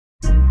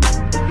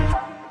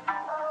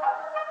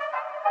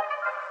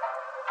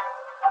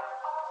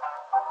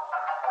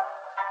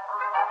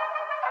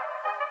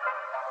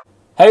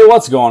Hey,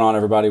 what's going on,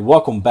 everybody?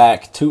 Welcome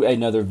back to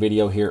another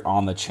video here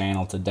on the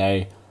channel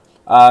today.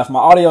 If my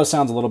audio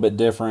sounds a little bit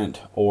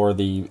different or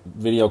the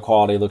video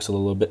quality looks a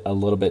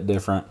little bit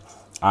different,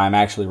 I'm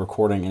actually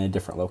recording in a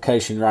different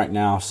location right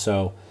now,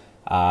 so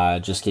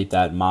just keep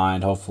that in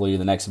mind. Hopefully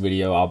the next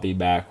video I'll be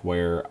back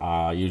where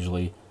I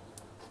usually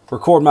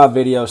record my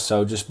video,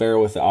 so just bear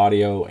with the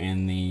audio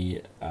and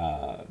the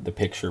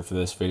picture for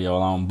this video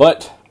alone.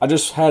 But I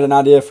just had an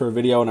idea for a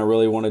video and I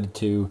really wanted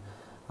to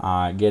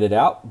get it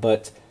out.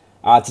 But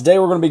today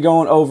we're going to be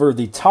going over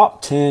the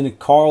top 10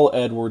 Carl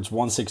Edwards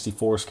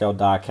 1/64 scale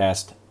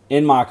diecast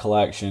in my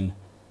collection.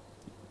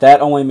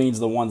 That only means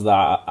the ones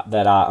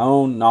that I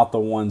own, not the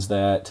ones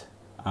that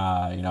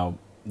the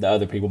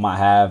other people might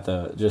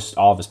have. Just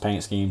all of his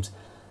paint schemes.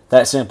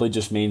 That simply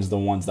just means the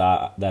ones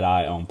that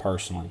I own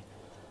personally.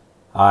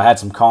 I had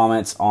some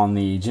comments on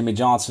the Jimmy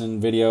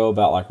Johnson video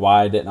about like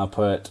why didn't I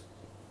put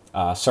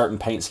certain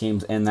paint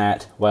schemes in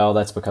that. Well,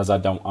 that's because I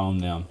don't own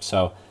them.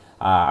 So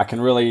I'm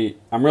really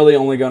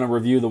only going to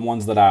review the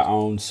ones that I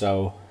own,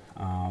 so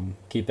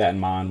keep that in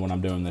mind when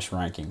I'm doing this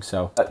ranking.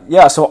 So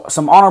yeah, so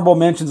some honorable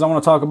mentions I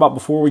want to talk about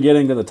before we get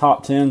into the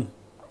top 10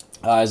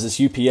 is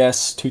this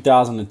UPS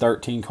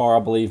 2013 car.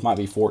 I believe might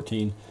be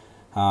 14,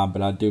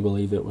 but I do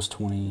believe it was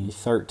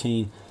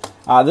 2013.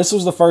 This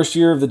was the first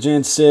year of the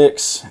Gen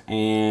 6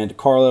 and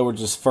Carl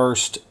Edwards'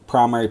 first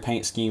primary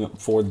paint scheme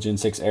for the Gen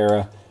 6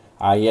 era.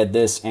 He had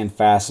this and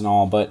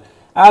Fastenal, but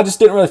I just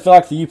didn't really feel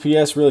like the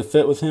UPS really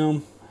fit with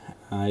him.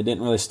 It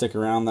didn't really stick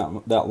around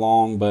that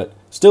long, but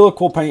still a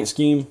cool paint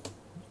scheme.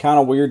 Kind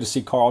of weird to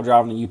see Carl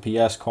driving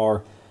a UPS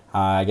car.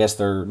 I guess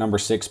their number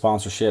 6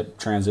 sponsorship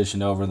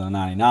transitioned over to the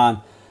 99,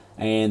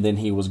 and then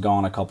he was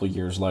gone a couple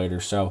years later.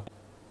 So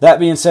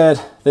that being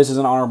said, this is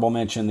an honorable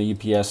mention, the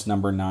UPS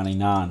number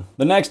 99.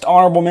 The next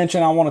honorable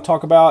mention I want to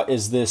talk about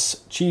is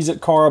this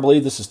Cheez-It car. I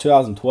believe this is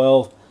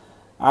 2012.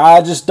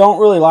 I just don't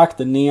really like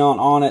the neon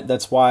on it.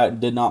 That's why it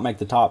did not make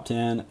the top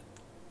 10.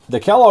 The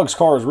Kellogg's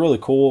car is really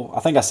cool. I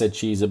think I said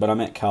Cheez-It, but I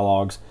meant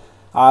Kellogg's.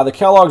 The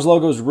Kellogg's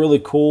logo is really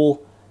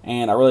cool,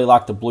 and I really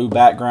like the blue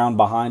background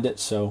behind it.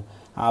 So,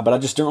 but I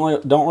just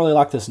don't really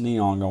like this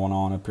neon going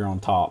on up here on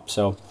top.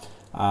 So,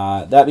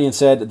 that being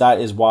said, that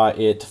is why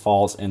it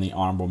falls in the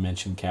honorable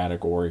mention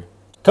category.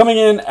 Coming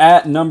in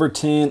at number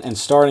 10 and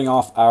starting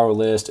off our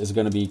list is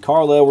going to be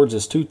Carl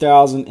Edwards'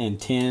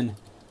 2010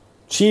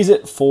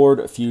 Cheez-It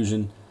Ford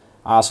Fusion.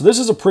 So this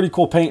is a pretty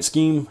cool paint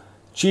scheme.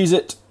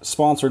 Cheez-It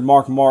sponsored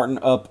Mark Martin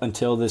up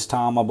until this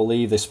time, I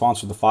believe. They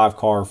sponsored the 5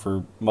 car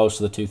for most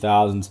of the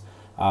 2000s,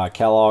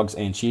 Kellogg's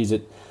and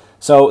Cheez-It.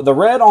 So the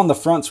red on the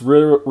front's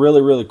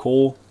really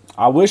cool.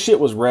 I wish it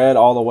was red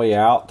all the way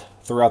out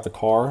throughout the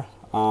car.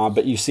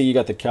 But you see you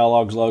got the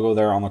Kellogg's logo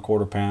there on the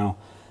quarter panel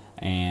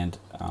and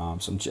a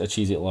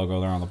Cheez-It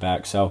logo there on the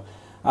back. So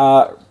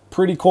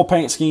pretty cool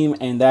paint scheme,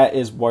 and that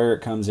is where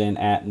it comes in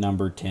at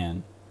number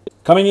 10.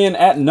 Coming in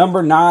at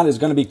number 9 is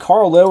going to be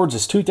Carl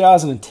Edwards'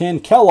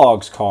 2010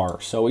 Kellogg's car.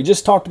 So we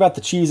just talked about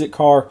the Cheez-It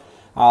car.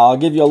 I'll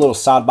give you a little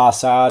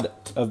side-by-side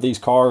of these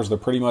cars. They're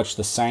pretty much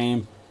the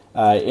same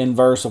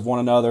inverse of one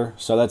another,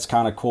 so that's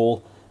kind of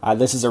cool.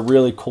 This is a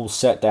really cool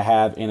set to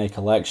have in a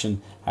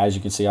collection. As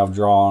you can see, I've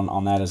drawn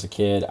on that as a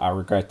kid. I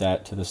regret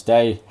that to this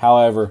day.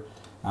 However,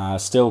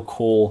 still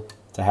cool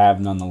to have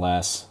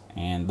nonetheless,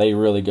 and they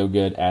really go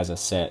good as a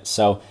set.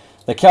 So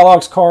the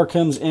Kellogg's car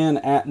comes in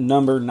at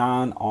number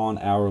 9 on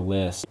our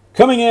list.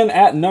 Coming in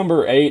at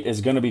number 8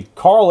 is going to be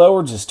Carl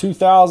Edwards'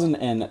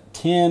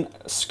 2010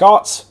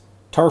 Scott's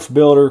Turf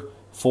Builder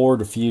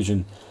Ford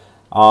Fusion.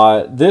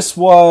 This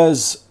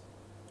was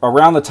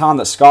around the time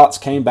that Scott's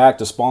came back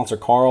to sponsor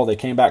Carl. They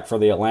came back for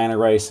the Atlanta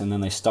race, and then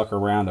they stuck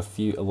around a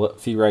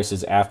few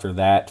races after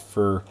that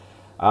for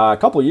a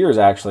couple years,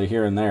 actually,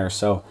 here and there.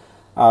 So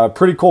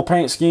pretty cool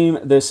paint scheme.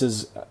 This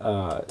is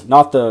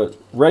not the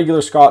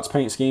regular Scott's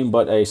paint scheme,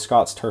 but a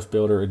Scott's Turf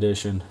Builder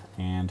edition,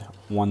 and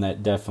one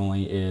that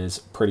definitely is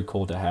pretty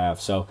cool to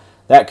have. So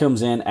that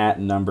comes in at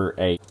number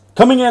 8.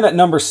 Coming in at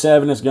number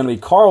 7 is going to be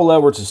Carl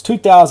Edwards'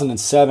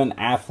 2007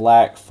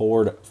 Aflac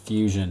Ford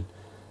Fusion.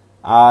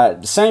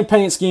 Same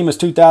paint scheme as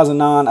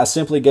 2009. I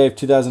simply gave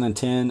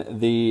 2010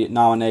 the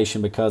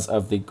nomination because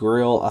of the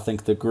grill. I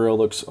think the grill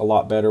looks a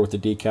lot better with the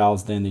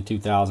decals than the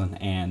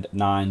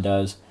 2009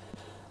 does.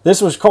 This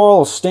was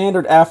Carl's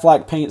standard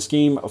Aflac paint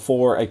scheme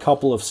for a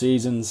couple of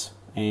seasons,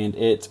 and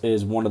it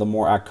is one of the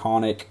more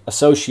iconic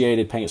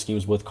associated paint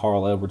schemes with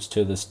Carl Edwards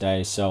to this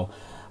day. So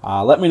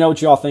let me know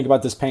what you all think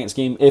about this paint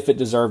scheme, if it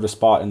deserved a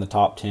spot in the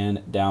top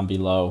 10 down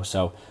below.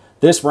 So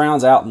this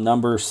rounds out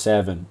number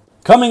 7.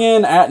 Coming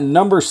in at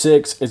number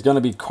 6 is going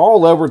to be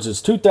Carl Edwards'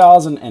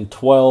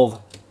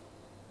 2012,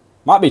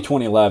 might be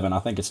 2011, I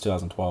think it's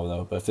 2012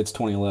 though, but if it's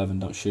 2011,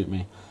 don't shoot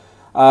me.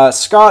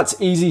 Scott's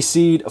Easy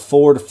Seed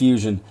Ford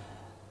Fusion.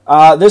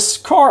 This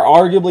car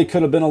arguably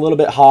could have been a little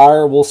bit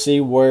higher. We'll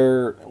see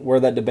where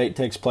that debate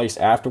takes place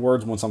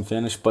afterwards once I'm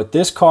finished, but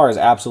this car is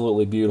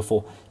absolutely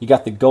beautiful. You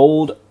got the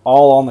gold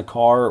all on the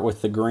car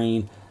with the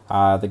green,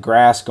 the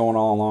grass going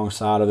all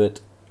alongside of it.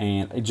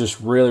 And it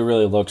just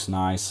really looks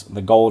nice.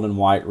 The gold and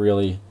white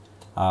really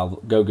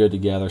go good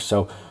together.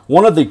 So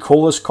one of the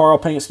coolest Carl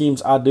paint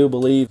schemes, I do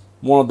believe.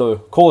 One of the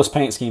coolest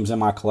paint schemes in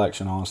my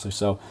collection, honestly.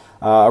 So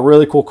a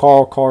really cool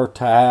Carl car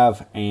to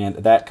have, and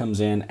that comes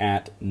in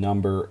at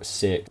number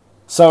 6.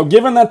 So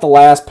given that the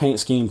last paint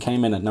scheme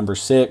came in at number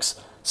 6,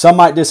 some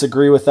might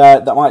disagree with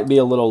that. That might be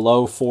a little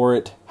low for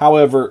it.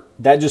 However,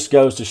 that just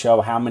goes to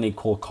show how many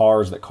cool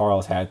cars that Carl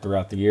has had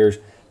throughout the years.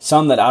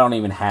 Some that I don't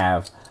even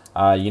have.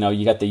 You know,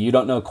 you got the You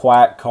Don't Know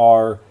Quack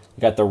car.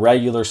 You got the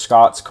regular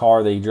Scott's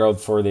car that he drove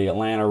for the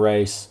Atlanta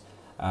race.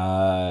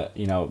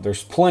 You know,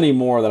 there's plenty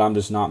more that I'm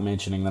just not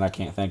mentioning that I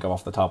can't think of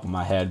off the top of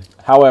my head.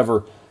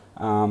 However,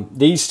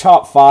 these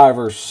top 5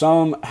 are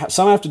some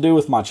have to do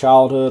with my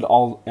childhood,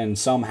 and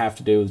some have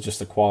to do with just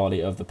the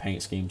quality of the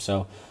paint scheme.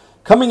 So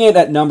coming in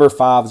at number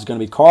 5 is going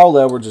to be Carl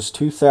Edwards'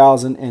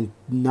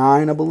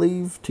 2009, I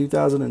believe,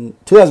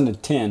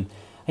 2010.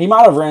 He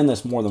might have ran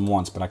this more than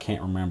once, but I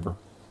can't remember.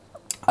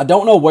 I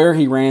don't know where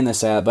he ran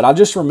this at, but I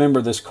just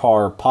remember this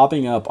car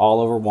popping up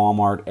all over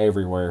Walmart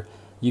everywhere.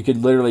 You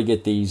could literally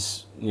get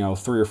these, you know,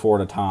 3 or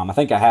 4 at a time. I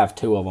think I have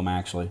 2 of them,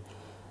 actually.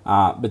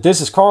 But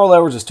this is Carl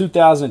Edwards'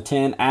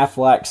 2010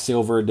 Aflac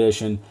Silver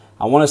Edition.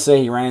 I want to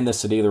say he ran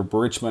this at either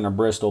Richmond or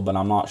Bristol, but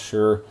I'm not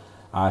sure.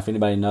 If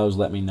anybody knows,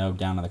 let me know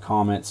down in the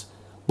comments.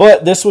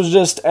 But this was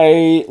just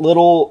a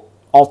little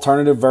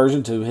alternative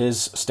version to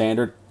his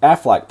standard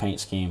Aflac paint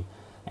scheme.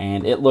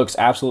 And it looks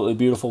absolutely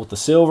beautiful with the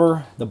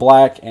silver, the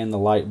black, and the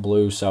light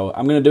blue. So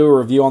I'm going to do a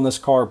review on this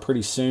car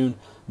pretty soon,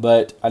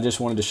 but I just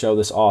wanted to show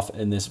this off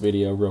in this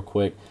video real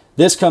quick.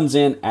 This comes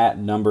in at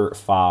number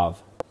 5.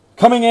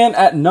 Coming in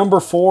at number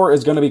 4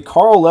 is going to be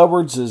Carl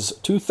Edwards'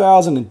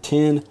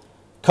 2010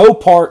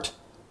 Copart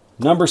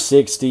number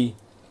 60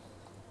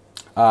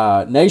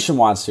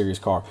 Nationwide Series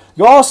car.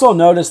 You'll also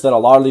notice that a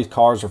lot of these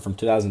cars are from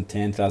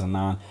 2010,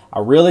 2009. I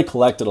really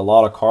collected a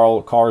lot of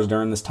Carl cars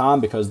during this time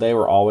because they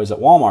were always at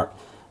Walmart.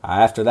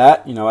 After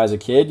that, you know, as a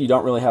kid, you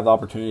don't really have the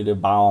opportunity to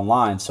buy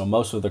online, so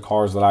most of the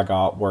cars that I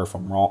got were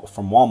from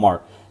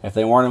Walmart. If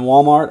they weren't in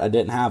Walmart, I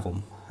didn't have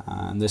them.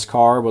 And this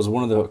car was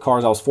one of the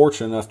cars I was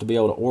fortunate enough to be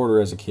able to order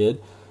as a kid,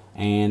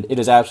 and it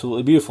is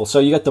absolutely beautiful. So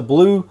you got the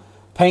blue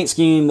paint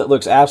scheme that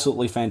looks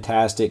absolutely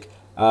fantastic.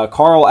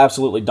 Carl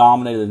absolutely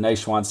dominated the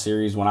Nationwide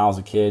Series when I was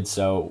a kid,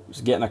 so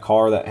getting a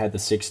car that had the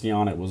 60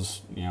 on it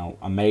was, you know,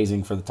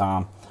 amazing for the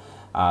time.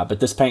 But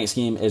this paint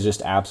scheme is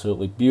just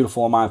absolutely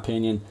beautiful in my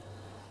opinion,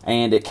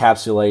 and it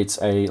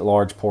encapsulates a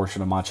large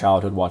portion of my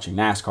childhood watching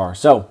NASCAR.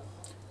 So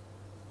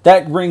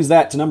that brings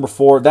that to number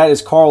 4. That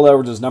is Carl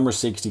Edwards' number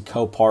 60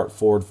 Copart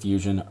Ford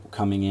Fusion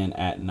coming in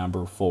at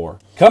number 4.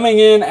 Coming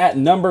in at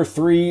number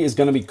 3 is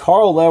going to be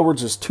Carl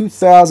Edwards'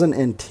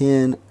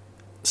 2010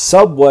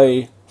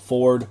 Subway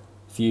Ford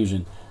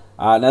Fusion.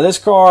 Now this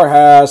car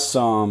has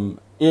some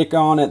ink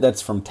on it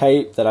that's from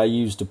tape that I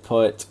used to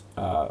put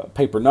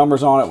paper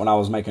numbers on it when I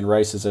was making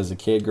races as a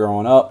kid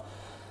growing up.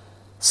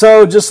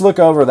 So just look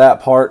over that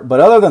part. But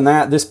other than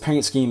that, this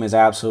paint scheme is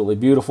absolutely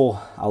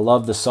beautiful. I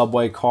love the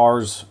Subway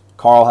cars.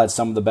 Carl had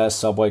some of the best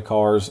Subway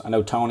cars. I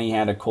know Tony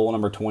had a cool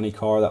number 20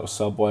 car that was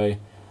Subway.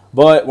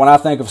 But when I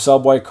think of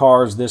Subway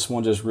cars, this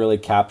one just really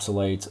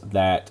encapsulates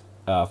that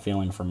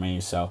feeling for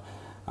me. So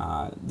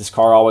this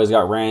car always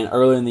got ran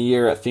early in the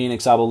year at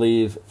Phoenix, I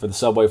believe, for the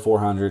Subway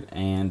 400.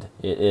 And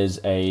it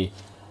is a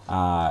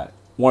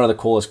one of the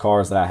coolest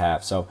cars that I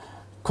have. So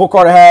cool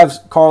car to have,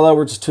 Carl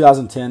Edwards'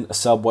 2010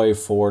 Subway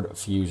Ford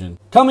Fusion.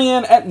 Coming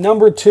in at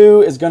number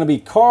 2 is going to be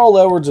Carl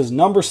Edwards'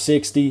 number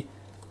 60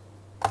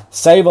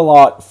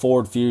 Save-A-Lot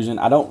Ford Fusion.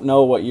 I don't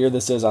know what year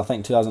this is. I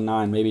think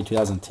 2009, maybe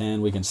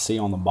 2010. We can see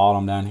on the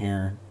bottom down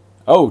here.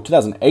 Oh,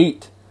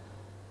 2008.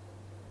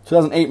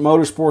 2008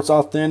 Motorsports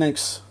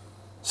Authentics.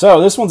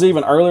 So this one's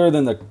even earlier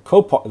than the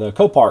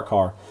Copart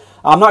car.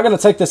 I'm not going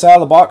to take this out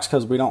of the box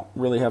because we don't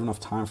really have enough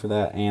time for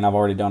that, and I've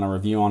already done a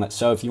review on it.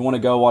 So if you want to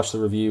go watch the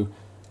review,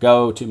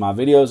 go to my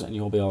videos and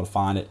you'll be able to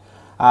find it.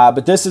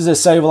 But this is a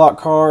Save-A-Lot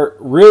car.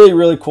 Really,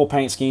 really cool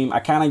paint scheme. I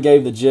kind of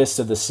gave the gist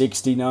of the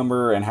 60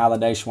 number and how the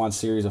Nationwide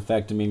Series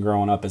affected me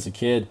growing up as a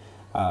kid.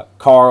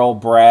 Carl,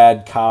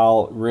 Brad,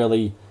 Kyle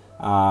really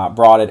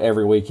brought it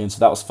every weekend, so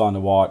that was fun to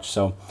watch.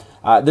 So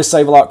this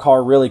Save-A-Lot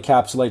car really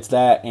encapsulates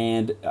that,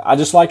 and I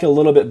just like it a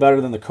little bit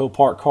better than the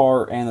Copart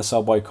car and the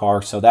Subway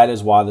car, so that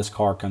is why this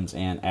car comes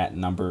in at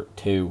number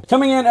 2.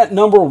 Coming in at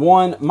number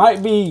 1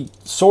 might be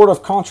sort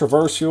of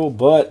controversial,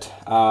 but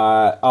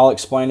I'll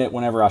explain it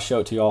whenever I show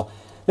it to y'all.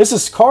 This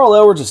is Carl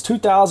Edwards'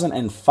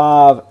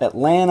 2005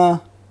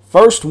 Atlanta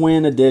First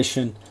Win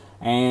Edition,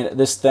 and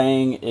this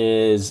thing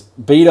is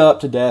beat up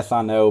to death,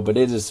 I know, but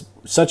it is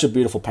such a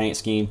beautiful paint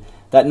scheme.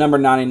 That number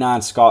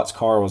 99 Scott's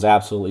car was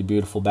absolutely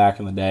beautiful back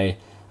in the day.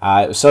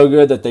 It was so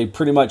good that they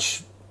pretty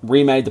much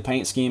remade the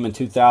paint scheme in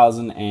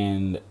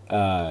 2011,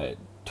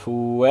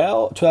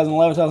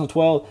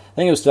 2012. I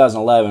think it was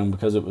 2011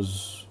 because it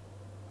was,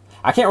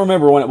 I can't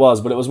remember when it was,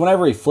 but it was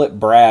whenever he flipped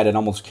Brad and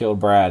almost killed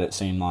Brad, it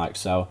seemed like.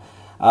 So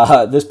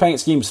this paint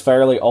scheme is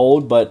fairly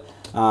old, but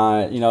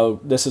You know,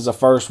 this is a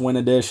first win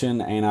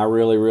edition, and I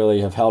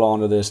really have held on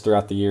to this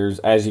throughout the years.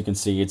 As you can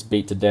see, it's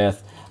beat to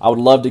death. I would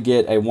love to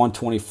get a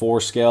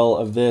 124 scale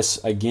of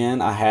this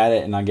again. I had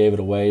it and I gave it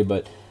away,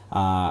 but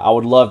I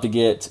would love to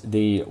get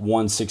the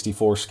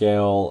 164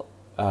 scale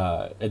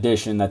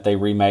edition that they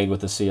remade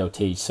with the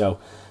COT. So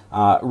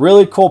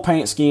really cool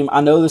paint scheme.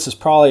 I know this is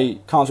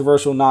probably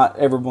controversial, not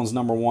everyone's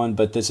number one,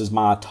 but this is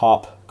my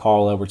top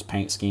Carl Edwards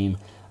paint scheme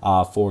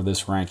for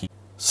this ranking.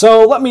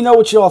 So let me know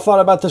what you all thought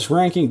about this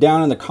ranking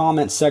down in the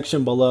comments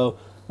section below.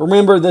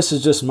 Remember, this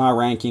is just my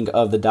ranking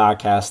of the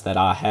diecast that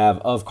I have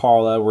of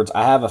Carl Edwards.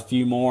 I have a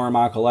few more in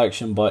my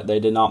collection, but they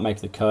did not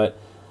make the cut.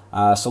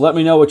 So let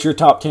me know what your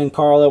top 10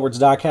 Carl Edwards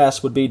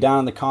diecast would be down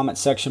in the comments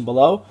section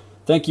below.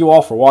 Thank you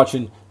all for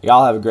watching.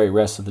 Y'all have a great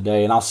rest of the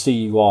day, and I'll see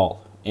you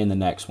all in the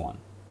next one.